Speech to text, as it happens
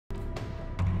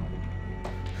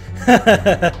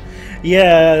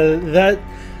Yeah, that...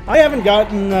 I haven't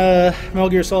gotten Metal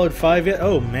Gear Solid 5 yet.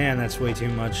 Oh man, that's way too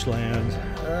much land.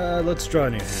 Let's draw a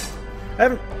new hand. I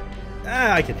haven't...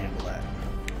 I can handle that.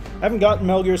 I haven't gotten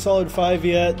Metal Gear Solid 5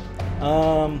 yet.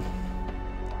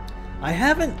 I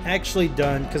haven't actually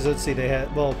done... Because let's see, they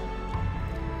had... Well,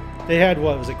 they had,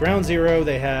 what was it? Ground Zero.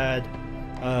 They had...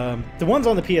 the ones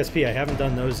on the PSP, I haven't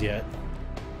done those yet.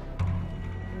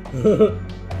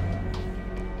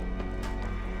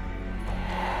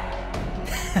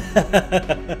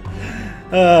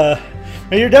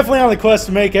 You're definitely on the quest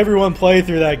to make everyone play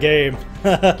through that game.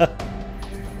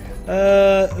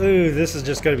 Ooh, this is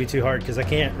just going to be too hard because I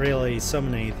can't really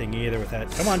summon anything either with that.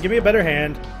 Come on, give me a better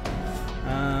hand.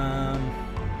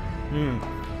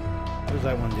 What does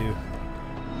that one do?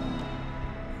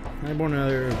 One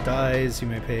other dies, you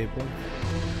may pay.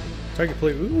 Target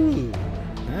play. Ooh,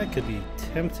 that could be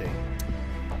tempting.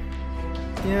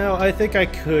 You know, I think I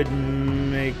could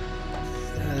make...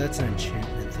 that's an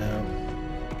enchantment, though.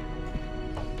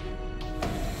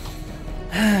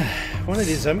 One of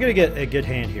these, I'm gonna get a good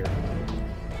hand here.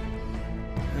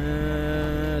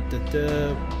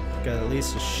 Got at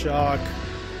least a shock.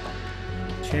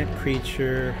 Enchant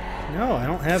creature. No, I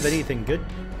don't have anything good.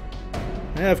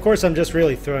 Yeah, of course I'm just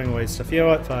really throwing away stuff. You know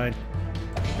what? Fine.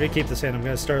 I'm gonna keep this hand. I'm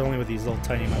gonna start only with these little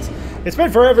tiny ones. It's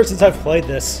been forever since I've played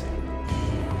this.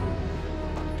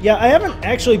 Yeah, I haven't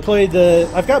actually played the...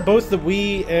 I've got both the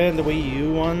Wii and the Wii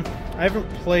U one. I haven't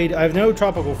played... I know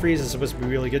Tropical Freeze is supposed to be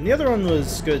really good. And the other one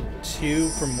was good, too,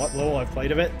 from what little I've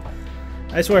played of it.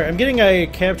 I swear, I'm getting a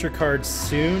capture card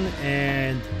soon,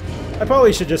 and I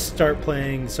probably should just start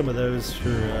playing some of those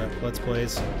for Let's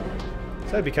Plays. So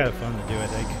that'd be kind of fun to do, I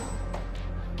think.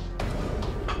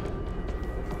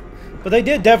 But they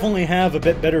did definitely have a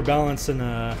bit better balance than,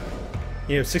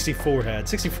 you know, 64 had.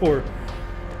 64...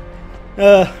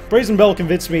 Brazen Bell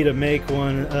convinced me to make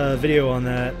one video on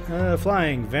that.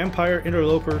 Flying. Vampire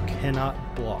Interloper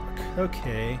cannot block.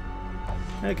 Okay.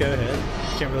 Go ahead.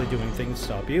 Can't really do anything to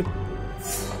stop you.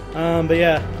 But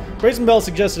yeah, Brazen Bell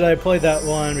suggested I played that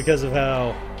one because of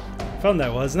how fun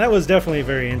that was, and that was definitely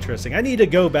very interesting. I need to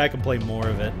go back and play more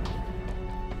of it.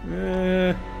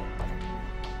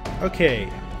 Okay.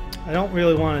 I don't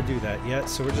really want to do that yet,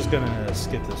 so we're just gonna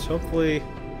skip this. Hopefully...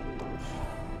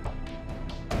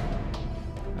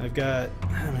 I've got...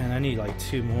 Oh man, I need like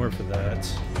 2 more for that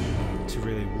to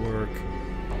really work.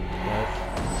 But...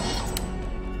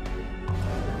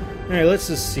 Alright, let's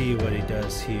just see what he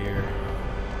does here.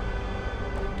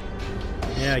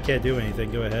 Yeah, I can't do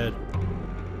anything. Go ahead.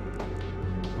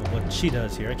 Well, what she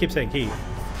does here. I keep saying he.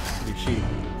 It'll be she.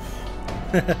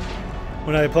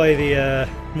 When I play the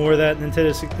more of that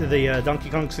Nintendo... the Donkey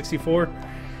Kong 64...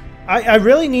 I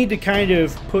really need to kind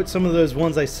of put some of those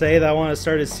ones I say that I want to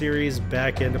start a series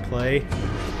back into play.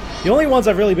 The only ones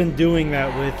I've really been doing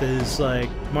that with is like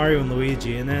Mario and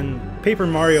Luigi, and then Paper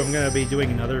Mario I'm going to be doing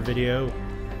another video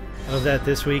of that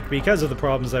this week because of the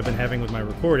problems I've been having with my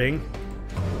recording.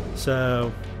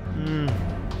 So,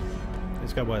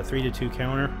 it's got what, a 3-2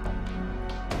 counter?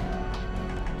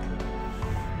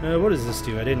 What does this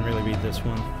do? I didn't really read this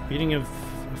one. Beating if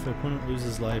the opponent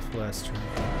loses life last turn.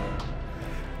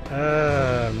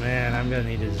 Oh man, I'm gonna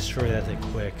need to destroy that thing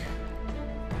quick.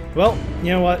 Well,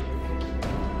 you know what?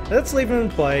 Let's leave him in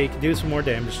play. He can do some more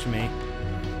damage to me.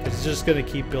 It's just gonna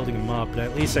keep building him up, but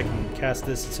at least I can cast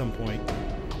this at some point.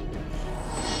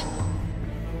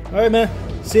 Alright man,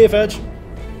 see you, Fetch.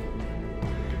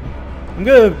 I'm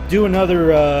gonna do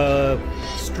another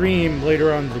stream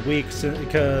later on in the week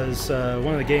because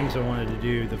one of the games I wanted to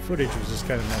do, the footage was just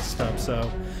kind of messed up, so...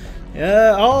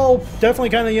 Yeah, I'll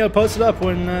definitely kind of, you know, post it up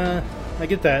when I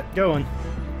get that going.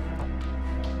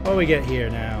 What do we get here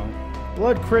now?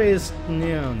 Blood-crazed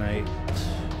Neonite.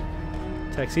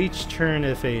 Attacks each turn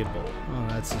if able. Oh,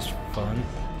 that's just fun.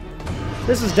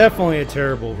 This is definitely a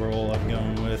terrible roll I'm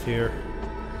going with here.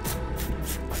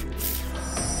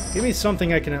 Give me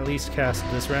something I can at least cast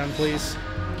this round, please.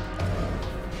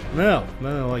 No,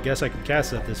 I guess I can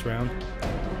cast that this round.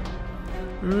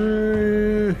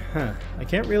 I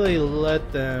can't really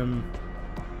let them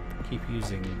keep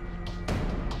using...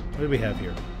 What do we have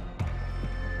here?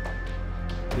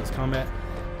 This combat?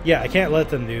 Yeah, I can't let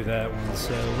them do that one,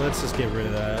 so let's just get rid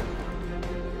of that.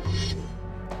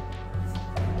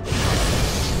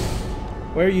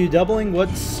 Where are you doubling?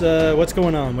 What's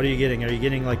going on? What are you getting? Are you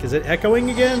getting, like, is it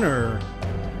echoing again, or...?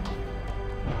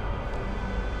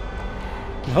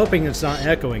 I'm hoping it's not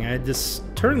echoing. I just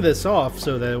turned this off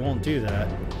so that it won't do that.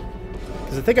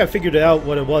 Because I think I figured out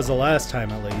what it was the last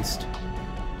time, at least.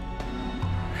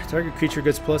 Target creature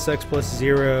gets +X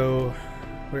 +0,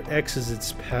 where X is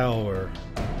its power.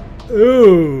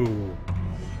 Ooh.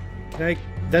 Can I...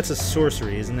 That's a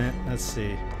sorcery, isn't it? Let's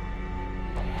see.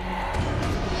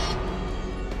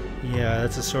 Yeah,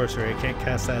 that's a sorcery. I can't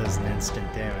cast that as an instant,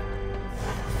 damn it.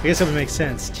 I guess that would make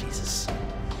sense. Jesus.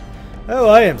 Oh,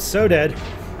 I am so dead.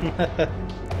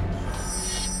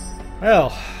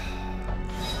 Well.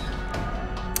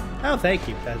 Oh, thank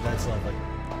you. That's lovely.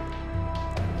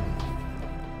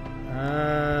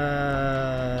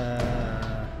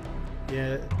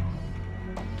 Yeah.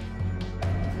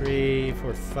 3,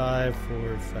 4, 5,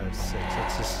 4, 5, 6.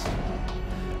 That's just...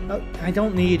 Oh, I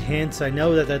don't need hints. I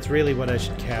know that that's really what I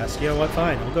should cast. You know what?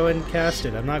 Fine. I'll go ahead and cast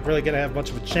it. I'm not really going to have much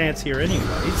of a chance here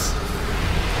anyways.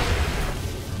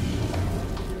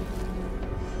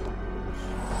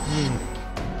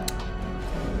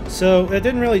 So, it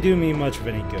didn't really do me much of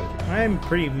any good. I'm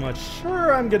pretty much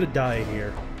sure I'm gonna die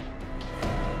here.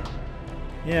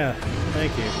 Yeah,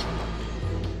 thank you.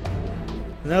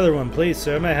 Another one, please,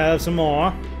 sir. May I have some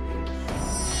more?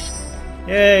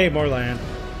 Yay, more land.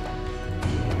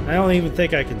 I don't even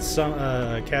think I can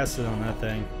cast it on that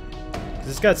thing. 'Cause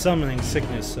it's got summoning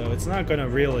sickness, so it's not gonna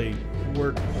really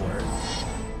work for it.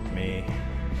 Me.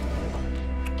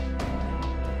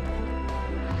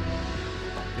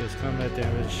 Deals combat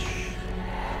damage.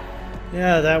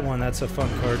 Yeah, that one. That's a fun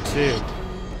card too.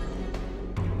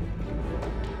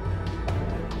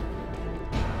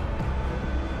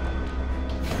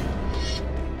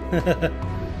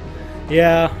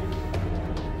 Yeah.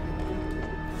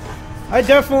 I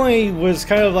definitely was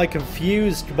kind of like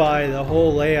confused by the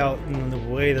whole layout and the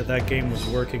way that that game was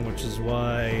working, which is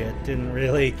why it didn't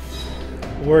really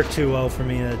work too well for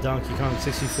me in a Donkey Kong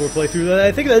 64 playthrough.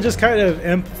 I think that just kind of,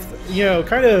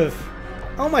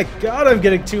 oh my god, I'm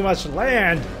getting too much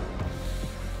land!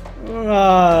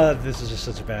 This is just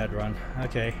such a bad run.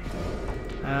 Okay.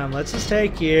 Let's just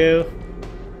take you.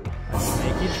 Let's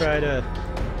make you try to...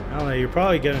 I don't know, you're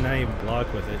probably gonna not even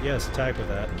block with it. Yes, attack with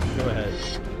that. Go ahead.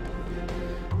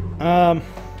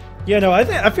 Yeah, no,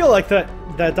 I feel like that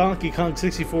Donkey Kong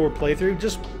 64 playthrough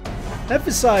just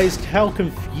emphasized how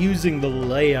confusing the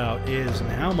layout is and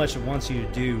how much it wants you to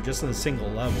do just in a single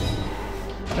level.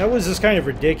 That was just kind of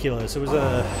ridiculous. It was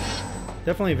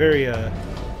definitely very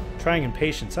trying in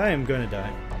patience. I am gonna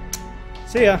die.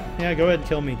 See ya. Yeah, go ahead and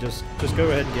kill me. Just go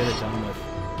ahead and get it done with.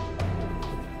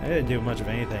 I didn't do much of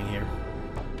anything here.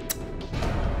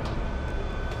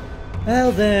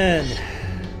 Well then,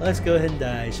 let's go ahead and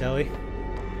die, shall we?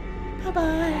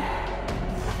 Bye-bye.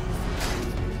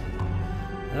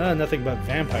 Nothing but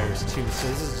vampires too, so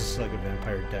this is just like a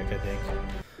vampire deck, I think.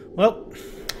 Well,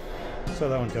 saw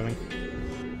that one coming.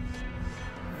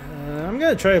 I'm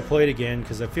gonna try to play it again,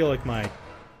 because I feel like my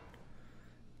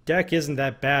deck isn't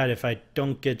that bad if I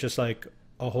don't get just like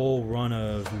a whole run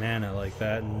of mana like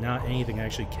that and not anything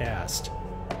actually cast.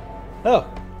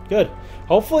 Oh, good.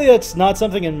 Hopefully it's not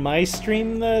something in my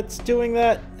stream that's doing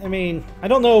that. I mean, I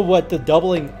don't know what the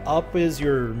doubling up is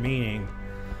you're meaning.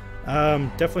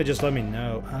 Definitely just let me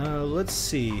know. Let's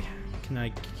see. Can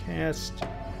I cast...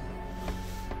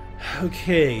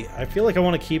 Okay, I feel like I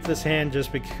want to keep this hand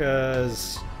just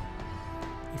because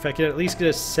if I could at least get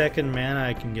a second mana,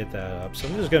 I can get that up. So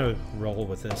I'm just going to roll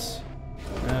with this.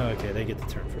 Oh, okay, they get the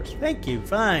turn first. Thank you,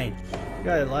 fine.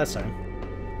 Got it last time.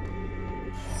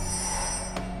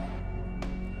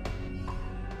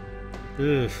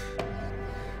 Oof.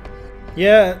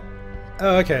 Yeah.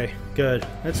 Oh, okay. Good.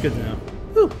 That's good to know.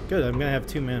 Whew, good. I'm gonna have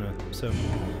 2 mana, so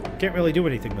can't really do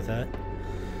anything with that.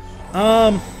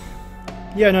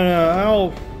 Yeah,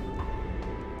 no.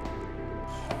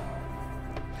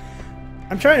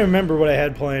 I'm trying to remember what I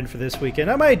had planned for this weekend.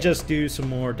 I might just do some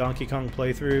more Donkey Kong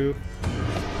playthrough.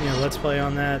 You know, let's play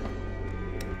on that.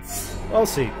 I'll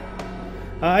see.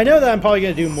 I know that I'm probably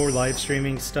going to do more live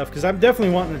streaming stuff, because I'm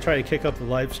definitely wanting to try to kick up the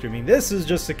live streaming. This is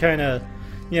just to kind of,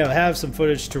 you know, have some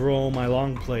footage to roll my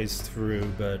long plays through,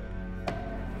 but...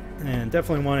 And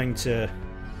definitely wanting to...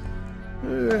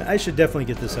 I should definitely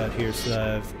get this out here so that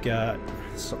I've got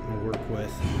something to work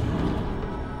with.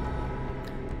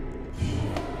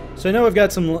 So I know I've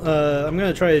got some... I'm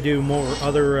going to try to do more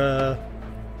other,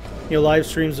 you know, live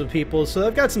streams with people, so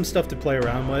I've got some stuff to play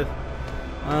around with.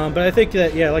 But I think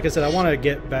that, yeah, like I said, I want to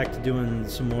get back to doing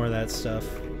some more of that stuff.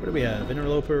 What do we have?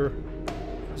 Interloper?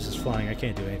 He's just flying. I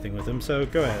can't do anything with him, so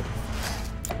go ahead.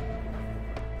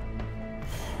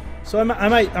 So I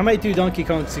might do Donkey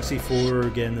Kong 64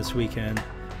 again this weekend,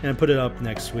 and put it up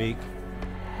next week.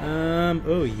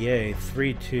 Oh yay,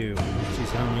 3-2.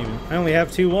 Jeez, I only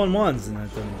have 2 1-1s, and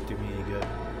that doesn't do me any good.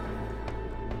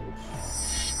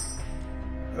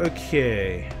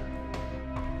 Okay.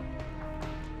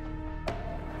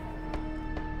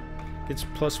 It's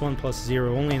 +1/+0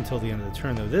 only until the end of the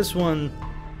turn, though. This one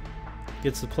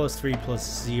gets the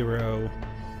 +3/+0.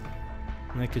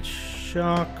 And I could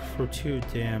shock for 2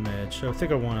 damage. So I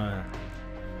think I want to...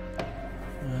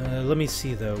 let me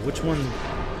see, though. Which one?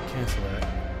 Cancel that.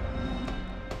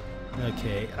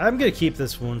 Okay, I'm going to keep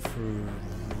this one for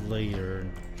later and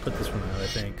put this one out, I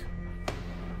think.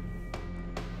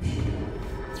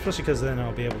 Especially because then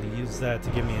I'll be able to use that to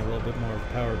give me a little bit more of a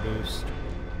power boost.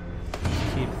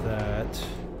 Keep that.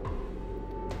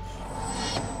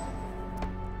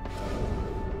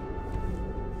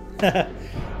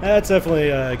 That's definitely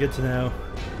good to know.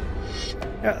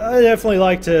 I definitely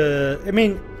like to... I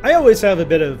mean, I always have a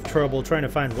bit of trouble trying to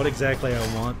find what exactly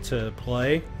I want to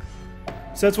play.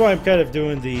 So that's why I'm kind of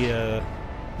doing the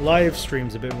live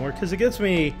streams a bit more, because it gives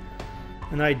me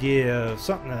an idea of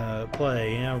something to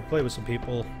play, you know, play with some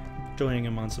people, joining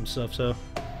them on some stuff, so...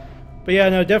 But yeah,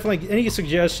 no, definitely, any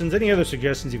suggestions, any other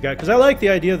suggestions you've got, because I like the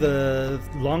idea of the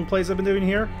long plays I've been doing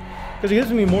here, because it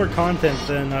gives me more content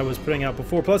than I was putting out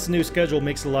before, plus the new schedule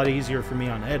makes it a lot easier for me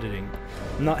on editing.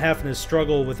 I'm not having to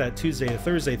struggle with that Tuesday to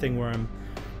Thursday thing where I'm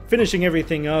finishing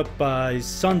everything up by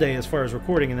Sunday as far as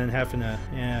recording and then having to,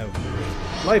 yeah,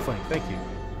 lifelink, thank you.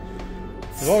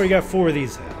 I've already got 4 of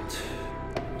these out.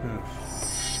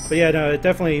 But yeah, no, it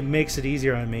definitely makes it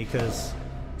easier on me, because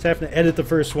it's having to edit the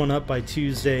first one up by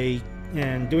Tuesday,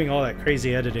 and doing all that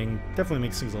crazy editing definitely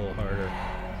makes things a little harder.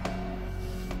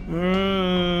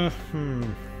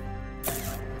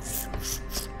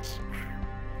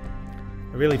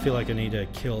 I really feel like I need to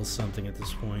kill something at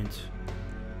this point.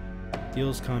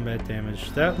 Deals combat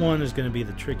damage. That one is going to be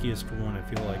the trickiest one, I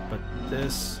feel like, but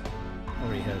this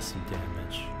already has some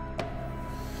damage.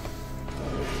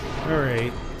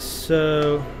 Alright,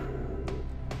 so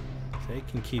they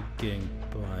can keep getting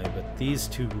by, but these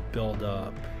two build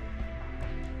up.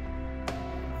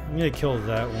 I'm gonna kill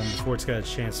that one before it's got a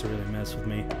chance to really mess with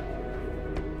me.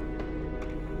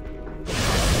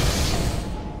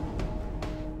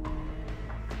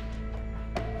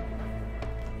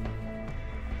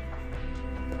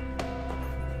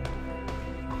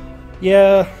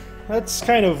 Yeah, that's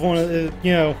kind of one of the,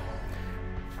 you know...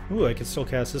 Ooh, I can still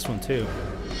cast this one too.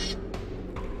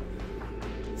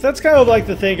 So that's kind of like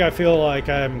the thing I feel like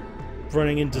I'm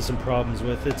running into some problems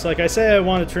with. It's like I say I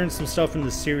want to turn some stuff into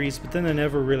the series, but then I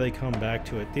never really come back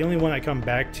to it. The only one I come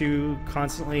back to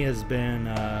constantly has been,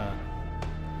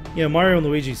 you know, Mario and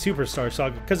Luigi Superstar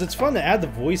Saga, because it's fun to add the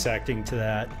voice acting to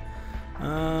that.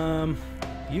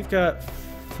 You've got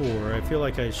 4. I feel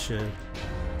like I should.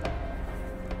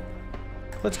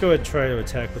 Let's go ahead and try to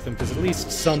attack with them, because at least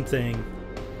something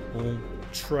will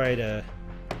try to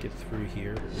get through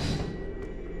here.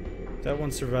 That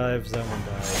one survives, that one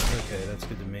dies. Okay, that's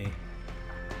good to me.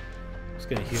 Just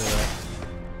gonna heal up.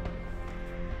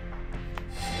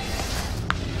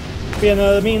 But yeah,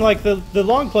 no, I mean, like, the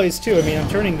long plays, too. I mean, I'm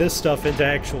turning this stuff into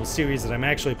actual series that I'm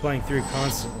actually playing through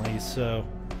constantly, so...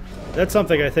 That's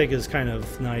something I think is kind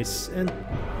of nice. And,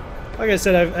 like I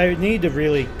said, I need to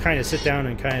really kind of sit down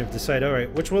and kind of decide,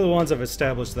 alright, which one of the ones I've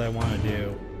established that I want to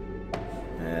do?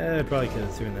 I probably could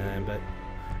have thrown that in, but...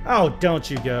 Oh, don't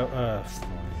you go...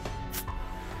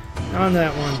 On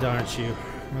that one, aren't you?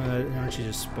 Aren't you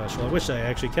just special? I wish I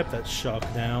actually kept that shock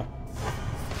now.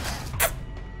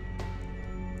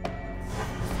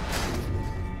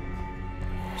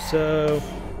 So,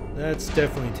 that's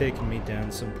definitely taking me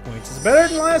down some points. It's better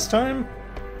than last time!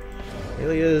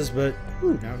 Really is, but...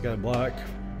 Ooh, now I've got a block.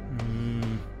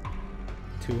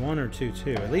 2-1 or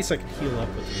 2-2. At least I can heal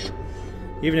up with you.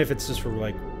 Even if it's just for,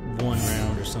 like, 1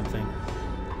 round or something.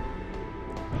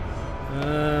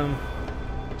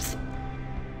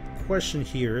 Question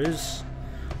here is,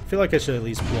 I feel like I should at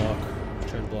least block.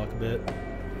 Try to block a bit.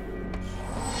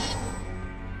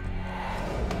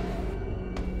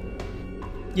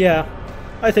 Yeah,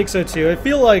 I think so too. I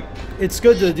feel like it's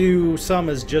good to do some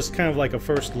as just kind of like a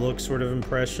first look sort of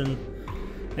impression.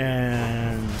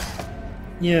 And,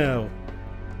 you know,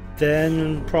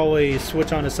 then probably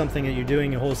switch on to something that you're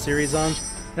doing a whole series on.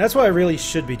 And that's what I really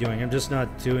should be doing. I'm just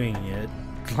not doing it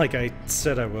like I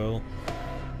said I will.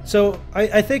 So,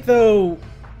 I think, though,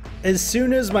 as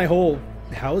soon as my whole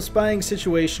house buying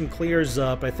situation clears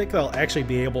up, I think I'll actually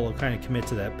be able to kind of commit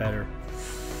to that better.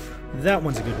 That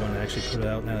one's a good one to actually put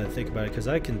out now that I think about it, because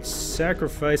I can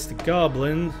sacrifice the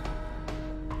goblin.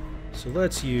 So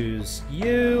let's use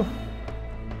you.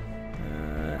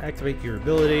 Activate your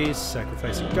abilities,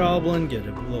 sacrifice a goblin, get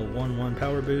a little 1-1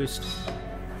 power boost.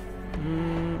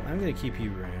 I'm going to keep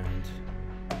you around.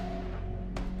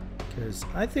 Because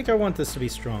I think I want this to be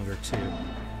stronger, too.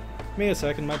 Give me a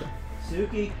second,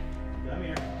 Suki, come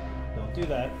here. Don't do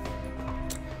that.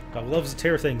 Dog loves to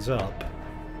tear things up.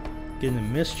 Getting into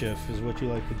mischief is what you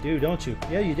like to do, don't you?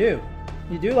 Yeah, you do.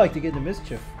 You do like to get into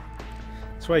mischief.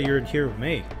 That's why you're here with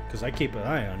me, because I keep an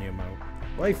eye on you. My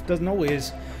wife doesn't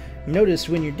always notice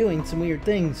when you're doing some weird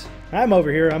things. I'm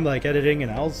over here, I'm like editing,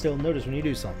 and I'll still notice when you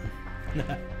do something.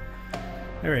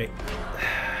 Alright.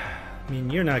 I mean,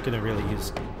 you're not going to really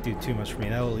do too much for me.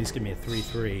 That'll at least give me a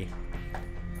 3-3.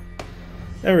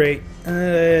 Alright.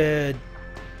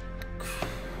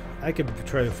 I could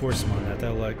try to force him on that.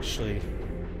 That'll actually...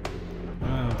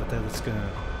 Oh, but that's going to...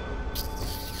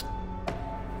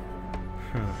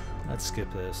 Huh. Let's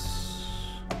skip this.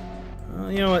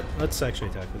 You know what? Let's actually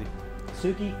attack with you.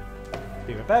 Suki,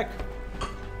 be right back.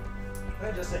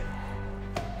 I just said,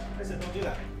 don't do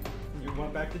that. You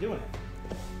went back to doing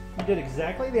it. You did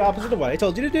exactly the opposite of what I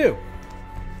told you to do.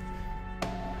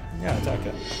 Yeah, attack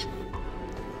it.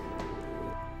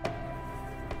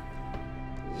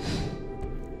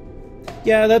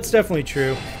 Yeah, that's definitely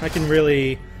true. I can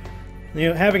really... You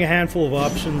know, having a handful of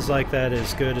options like that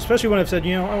is good, especially when I've said,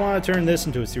 you know, I want to turn this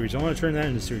into a series, I want to turn that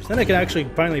into a series. Then I can actually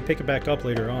finally pick it back up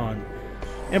later on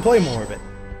and play more of it.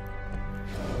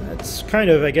 That's kind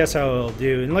of, I guess, how I'll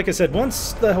do. And like I said,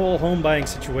 once the whole home buying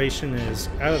situation is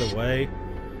out of the way,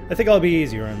 I think it'll be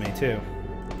easier on me too.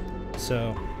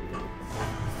 So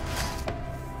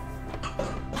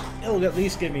it'll at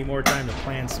least give me more time to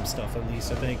plan some stuff, at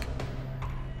least, I think.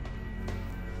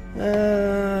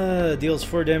 Deals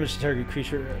 4 damage to target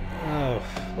creature. Oh,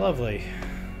 lovely.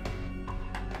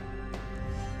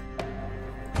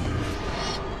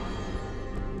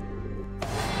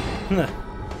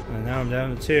 And now I'm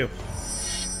down to 2.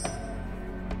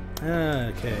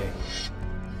 Okay.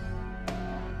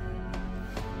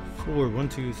 4, 1,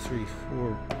 2, 3,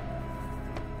 4.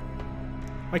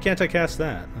 Why can't I cast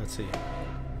that? Let's see.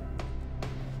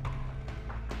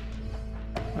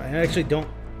 I actually don't.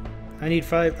 I need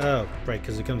 5. Oh, right,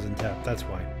 because it comes in tap. That's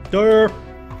why. Durr!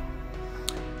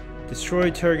 Destroy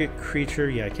target creature.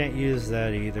 Yeah, I can't use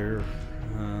that either.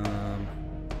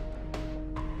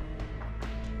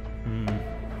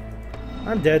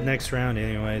 I'm dead next round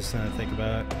anyways, now that I think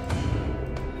about it.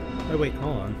 Oh, wait,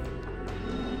 hold on.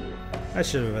 I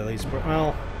should have at least...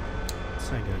 Well,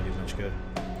 it's not going to do much good.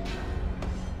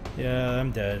 Yeah,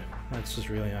 I'm dead. That's just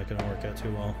really not going to work out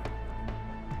too well.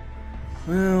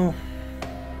 Well...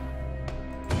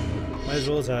 Might as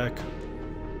well attack.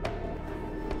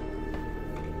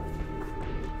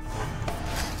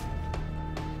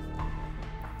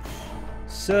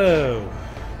 So,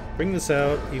 bring this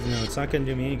out, even though it's not going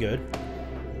to do me any good.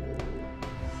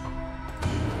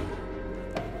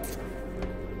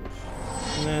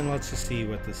 And then let's just see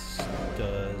what this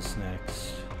does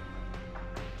next.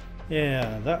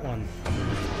 Yeah, that one.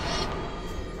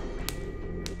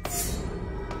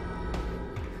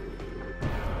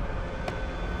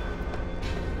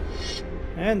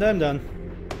 And I'm done.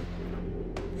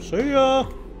 See ya!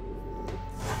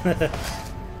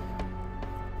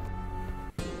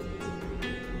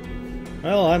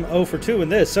 Well, I'm 0 for 2 in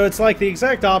this, so it's like the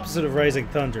exact opposite of Rising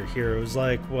Thunder here. It was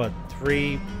like, what,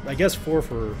 3, I guess 4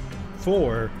 for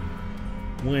 4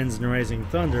 wins in Rising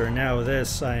Thunder, and now with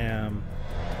this I am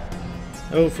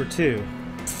 0 for 2.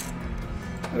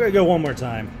 I'm gonna go one more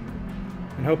time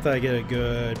and hope that I get a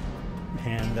good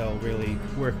hand that'll really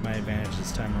work my advantage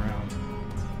this time around.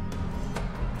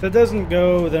 If it doesn't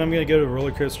go, then I'm going to go to Roller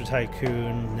Coaster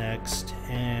Tycoon next,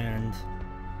 and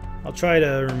I'll try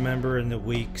to remember in the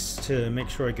weeks to make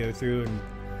sure I go through and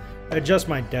adjust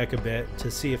my deck a bit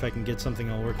to see if I can get something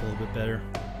that'll work a little bit better.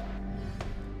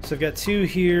 So I've got 2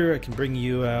 here. I can bring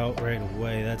you out right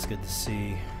away. That's good to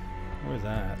see. Or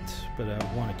that, but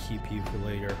I want to keep you for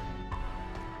later.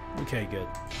 Okay, good.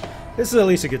 This is at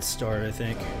least a good start, I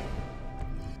think.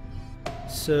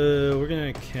 So we're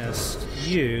going to cast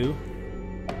you.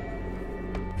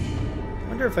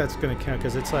 I wonder if that's going to count,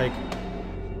 because it's like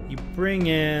you bring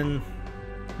in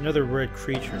another red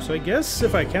creature. So I guess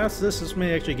if I cast this, this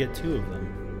may actually get 2 of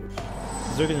them.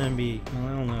 They're going to be... Well, I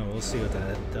don't know. We'll see what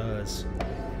that does.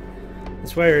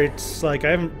 It's weird. It's like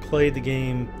I haven't played the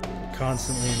game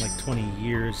constantly in like 20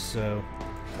 years, so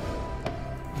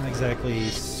I'm not exactly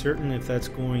certain if that's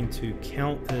going to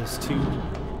count as 2.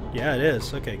 Yeah, it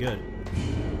is. Okay, good.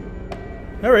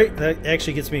 Alright, that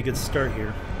actually gets me a good start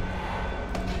here.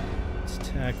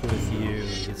 Attack with you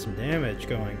and get some damage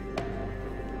going.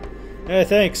 Hey,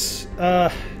 thanks.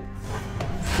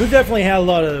 We've definitely had a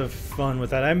lot of fun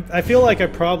with that. I feel like I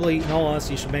probably, in all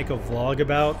honesty, should make a vlog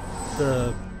about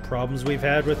the problems we've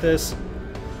had with this.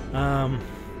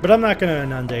 But I'm not going to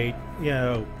inundate, you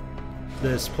know,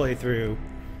 this playthrough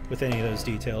with any of those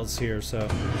details here. So,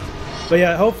 but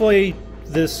yeah, hopefully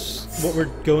what we're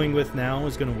going with now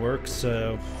is going to work,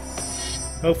 so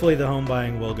hopefully the home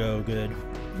buying will go good.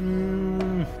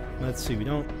 Let's see, we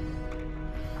don't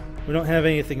have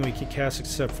anything we can cast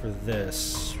except for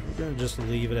this. We're going to just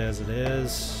leave it as it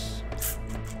is.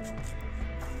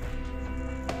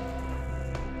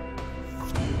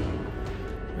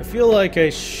 I feel like I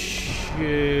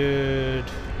should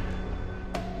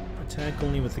attack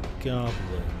only with the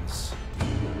goblins.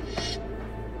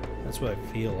 That's what I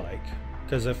feel like.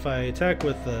 Because if I attack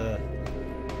with the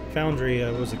Foundry,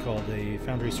 what was it called? The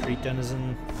Foundry Street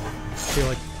Denizen? I feel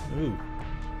like... Ooh.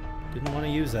 Didn't want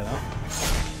to use that, huh?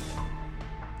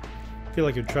 I feel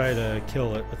like I'd try to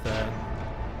kill it with that.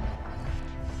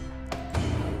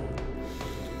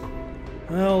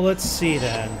 Well, let's see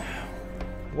then.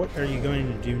 What are you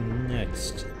going to do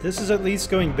next? This is at least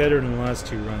going better than the last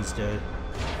two runs did.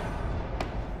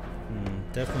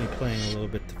 Definitely playing a little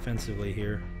bit defensively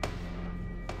here.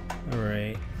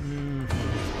 Alright. I'm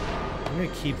going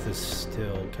to keep this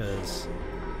still, because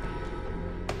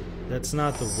that's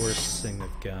not the worst thing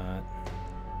they've got.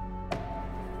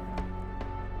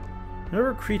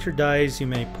 Whenever a creature dies, you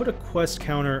may put a quest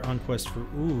counter on quest for...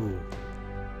 Ooh.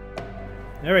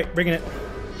 Alright, bringing it.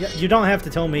 Yeah, you don't have to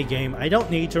tell me, game. I don't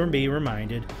need to be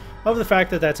reminded of the fact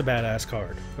that that's a badass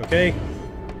card. Okay?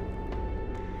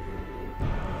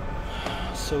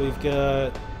 So we've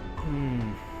got...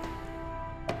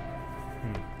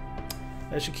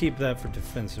 I should keep that for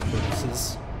defensive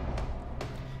purposes.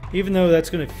 Even though that's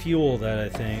going to fuel that, I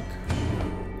think.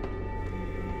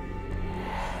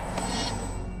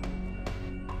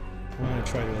 I'm going to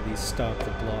try to at least stop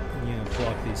the block,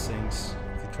 block these things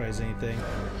if he tries anything.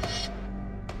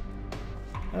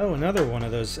 Oh, another one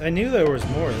of those. I knew there was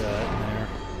more of that in there.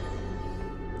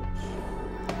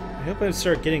 I hope I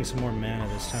start getting some more mana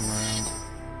this time around.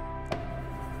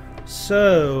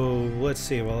 So, let's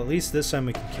see. Well, at least this time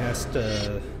we can cast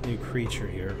a new creature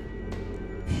here.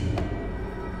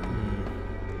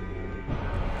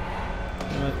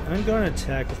 I'm going to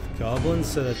attack with the goblins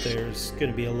so that there's going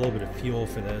to be a little bit of fuel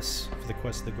for this, for the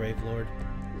Quest of the Grave Lord.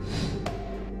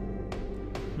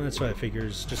 That's what I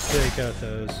figures. Just take out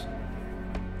those.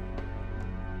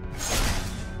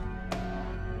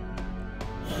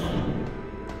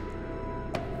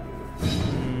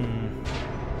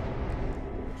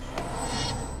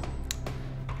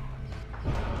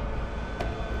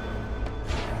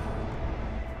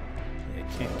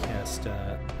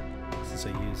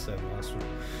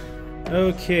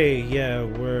 Okay, yeah,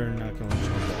 we're not going to let you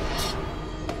do that.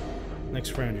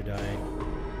 Next round you're dying.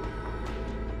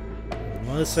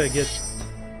 Unless I get...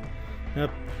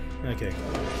 Nope. Okay.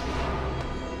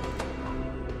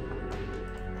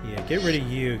 Yeah, get rid of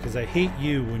you, because I hate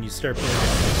you when you start playing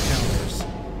those counters.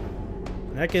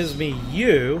 And that gives me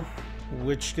you,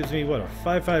 which gives me, what, a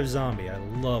 5/5 zombie. I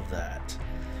love that.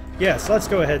 Yes, let's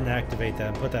go ahead and activate that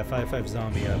and put that 5/5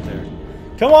 zombie out there.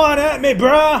 Come on at me,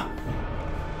 brah!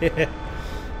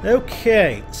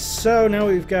 Okay, so now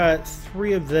we've got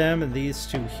 3 of them and these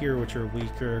 2 here, which are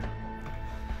weaker.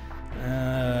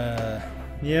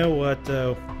 You know what,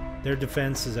 though? Their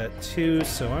defense is at 2,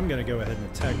 so I'm going to go ahead and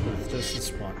attack with just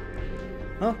this one.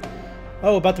 Huh?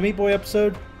 Oh, about the Meat Boy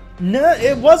episode? No,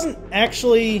 it wasn't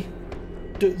actually...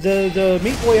 The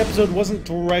Meat Boy episode wasn't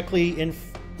directly...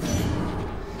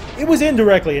 It was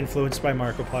indirectly influenced by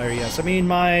Markiplier, yes. I mean,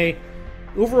 my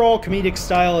overall comedic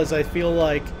style is, I feel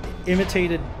like,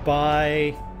 imitated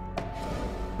by...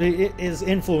 It is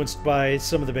influenced by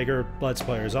some of the bigger Let's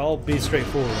Players. I'll be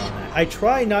straightforward on that. I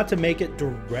try not to make it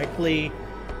directly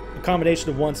a combination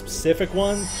of one specific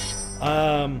one.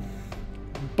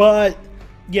 But,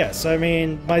 yes, I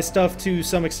mean, my stuff to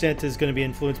some extent is going to be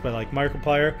influenced by, like,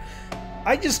 Markiplier.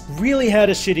 I just really had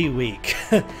a shitty week.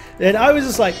 And I was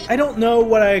just like, I don't know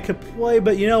what I could play,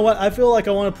 but you know what? I feel like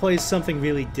I want to play something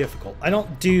really difficult. I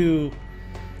don't do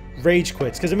rage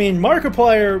quits, because I mean,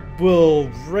 Markiplier will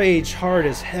rage hard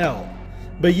as hell.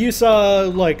 But you saw,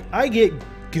 like, I get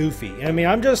goofy. I mean,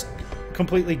 I'm just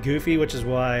completely goofy, which is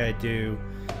why I do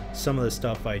some of the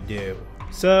stuff I do.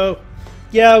 So,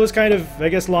 yeah, it was kind of, I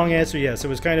guess, long answer, yes. It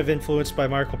was kind of influenced by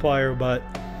Markiplier, but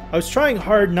I was trying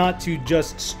hard not to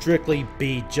just strictly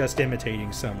be just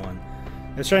imitating someone.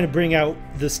 I was trying to bring out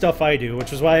the stuff I do,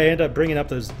 which is why I ended up bringing up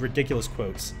those ridiculous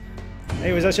quotes.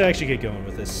 Anyways, I should actually get going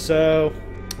with this. So,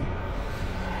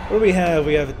 what do we have?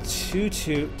 We have a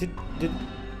 2/2.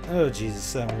 Oh,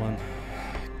 Jesus, that one.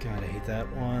 God, I hate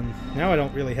that one. Now I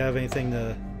don't really have anything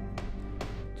to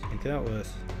take out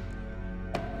with.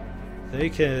 They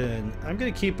can... I'm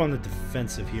going to keep on the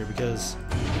defensive here, because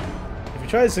if he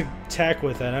tries to attack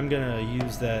with that, I'm going to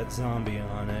use that zombie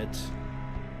on it.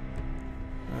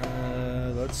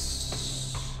 Let's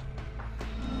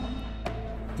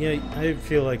Yeah, I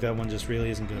feel like that one just really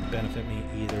isn't going to benefit me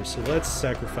either. So let's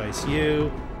sacrifice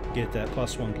you, get that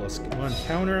 +1/+1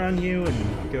 counter on you,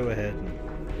 and go ahead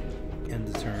and end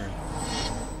the turn.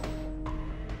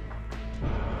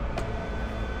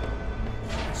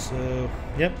 So,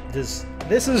 yep, this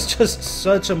is just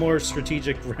such a more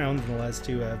strategic round than the last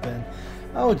two have been.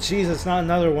 Oh, jeez, it's not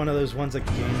another one of those ones that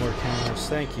can gain more counters.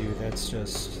 Thank you. That's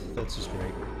just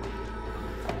great.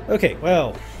 Okay,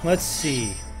 well, let's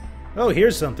see. Oh,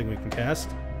 here's something we can cast.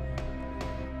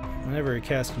 Whenever we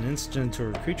cast an instant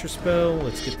or a creature spell,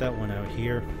 let's get that one out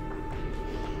here.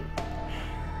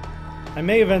 I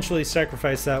may eventually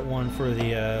sacrifice that one for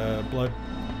the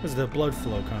blood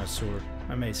flow connoisseur.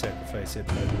 I may sacrifice it,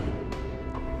 but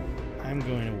I'm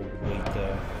going to wait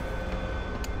though.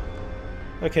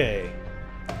 Okay.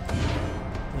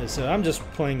 So I'm just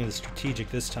playing it strategic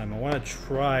this time. I want to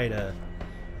try to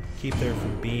keep there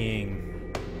from being,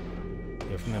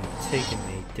 from them taking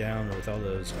me down with all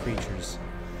those creatures.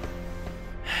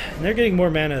 And they're getting more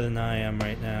mana than I am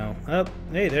right now. Oh,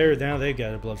 hey, now they've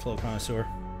got a blood flow connoisseur.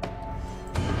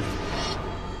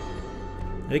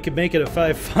 They could make it a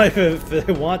 5/5 if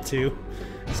they want to.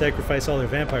 Sacrifice all their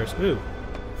vampires. Ooh.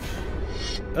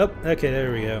 Oh, okay,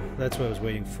 there we go. That's what I was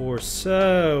waiting for.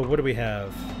 So, what do we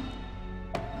have?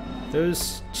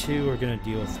 Those two are going to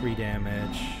deal 3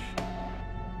 damage.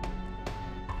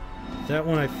 That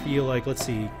one I feel like, let's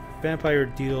see. Vampire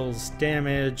deals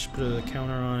damage, put a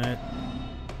counter on it.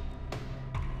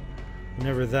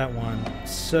 Never that one.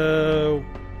 So,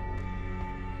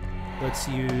 let's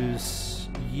use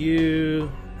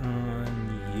you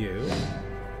on you.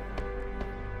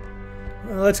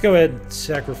 Well, let's go ahead and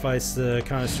sacrifice the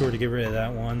connoisseur to get rid of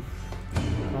that one.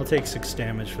 I'll take 6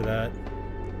 damage for that.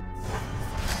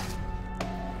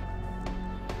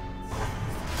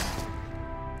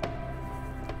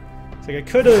 It's like I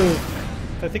could have,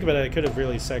 if I think about it, I could have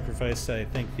really sacrificed, I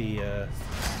think, the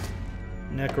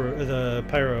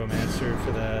Pyromancer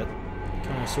for that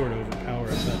connoisseur to overpower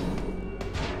it, but...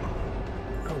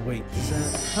 Oh wait, is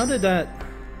that... How did that...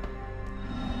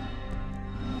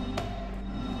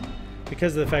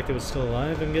 Because of the fact it was still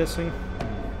alive, I'm guessing?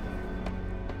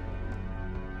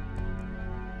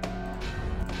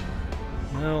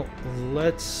 Well,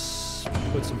 let's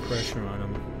put some pressure on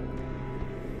him.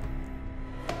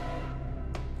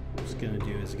 What's it gonna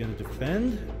do? Is it gonna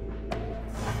defend?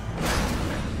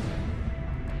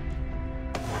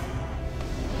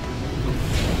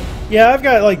 Yeah, I've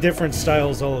got like different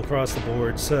styles all across the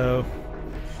board, so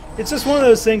it's just one of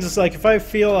those things. It's like if I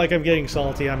feel like I'm getting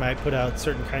salty, I might put out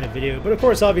certain kind of video. But of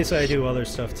course, obviously, I do other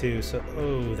stuff too. So,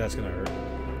 oh, that's gonna hurt.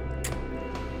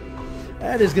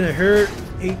 That is gonna hurt.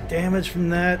 8 damage from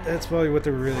that. That's probably what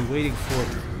they're really waiting for.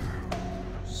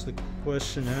 So the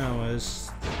question now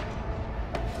is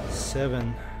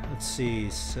 7. Let's see,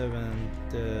 7.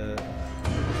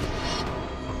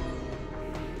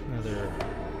 Another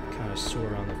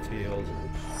connoisseur on the field.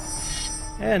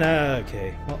 And,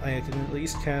 okay. Well, I can at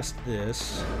least cast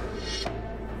this.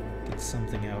 Get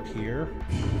something out here.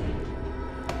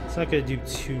 It's not going to do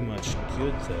too much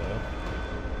good, though.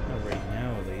 Not right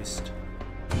now, at least.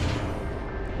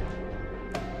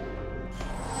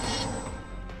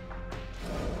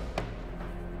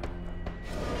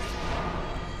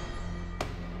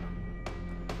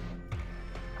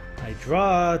 I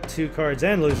draw 2 cards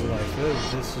and lose a life.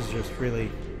 Oh, this is just really...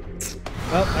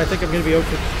 Well, I think I'm going to be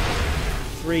over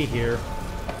 3 here.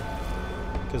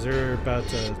 Because they're about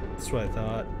to... That's what I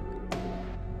thought.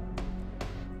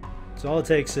 So all it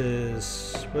takes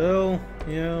is... Well,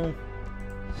 you know...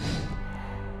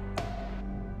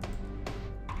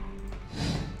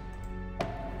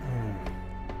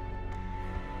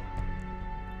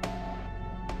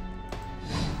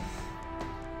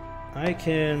 I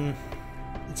can...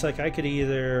 It's like I could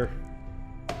either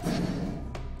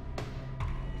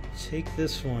take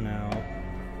this one out.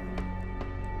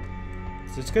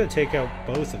 So it's going to take out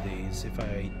both of these if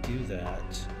I do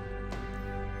that.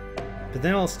 But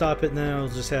then I'll stop it and then I'll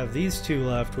just have these 2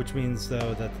 left, which means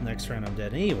though that the next round I'm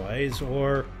dead anyways.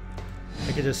 Or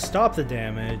I could just stop the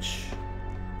damage,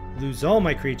 lose all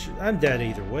my creatures. I'm dead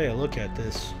either way. Look at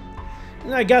this.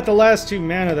 And I got the last 2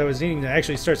 mana that I was needing to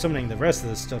actually start summoning the rest of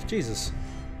this stuff. Jesus.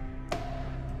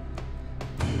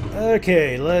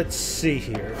 Okay, let's see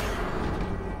here.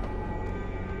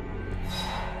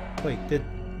 Wait, did...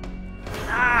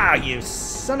 Ah, you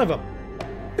son of a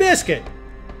biscuit!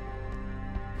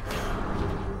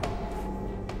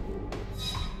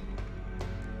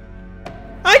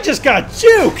 I just got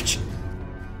juked!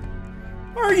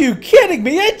 Are you kidding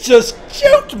me? It just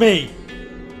juked me!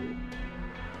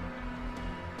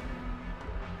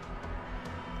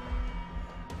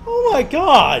 Oh my my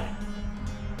god!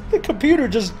 The computer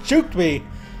just juked me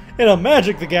in a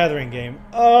Magic the Gathering game.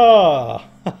 Oh.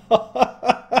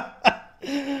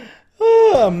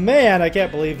 Oh man, I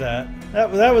can't believe that.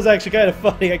 That was actually kind of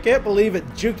funny. I can't believe it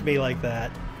juked me like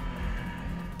that.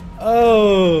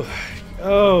 Oh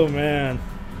man.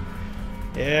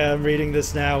 Yeah, I'm reading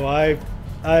this now.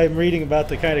 I'm reading about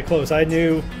the kind of close. I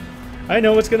know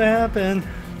what's gonna happen.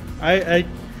 At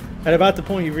about the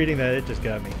point you're reading that, it just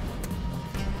got me.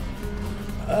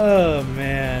 Oh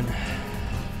man.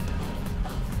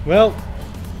 Well,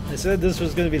 I said this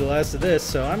was gonna be the last of this,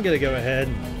 so I'm gonna go ahead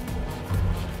and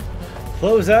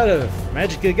close out of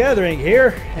Magic the Gathering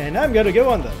here, and I'm gonna go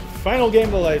on the final game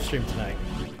of the live stream tonight.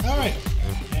 Alright,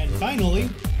 and finally,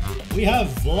 we have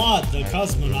Vlad the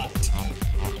Cosmonaut.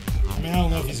 I mean, I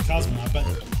don't know if he's a cosmonaut, but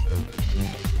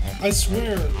I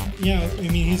swear, you know, I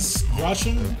mean, he's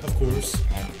Russian, of course,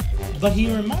 but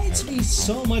he reminds me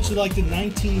so much of like the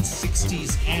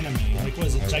 1960s anime. Like, what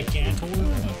is it, Gigantor?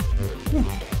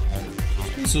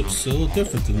 This looks a little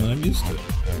different than what I'm used to.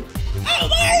 Oh,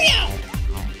 Mario!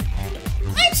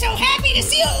 I'm so happy to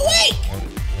see you awake!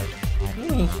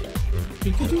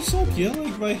 Could you stop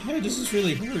yelling? My head is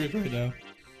really hurting right now.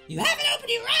 You haven't opened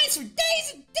your eyes for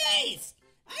days and days!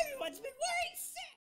 Everyone's been worried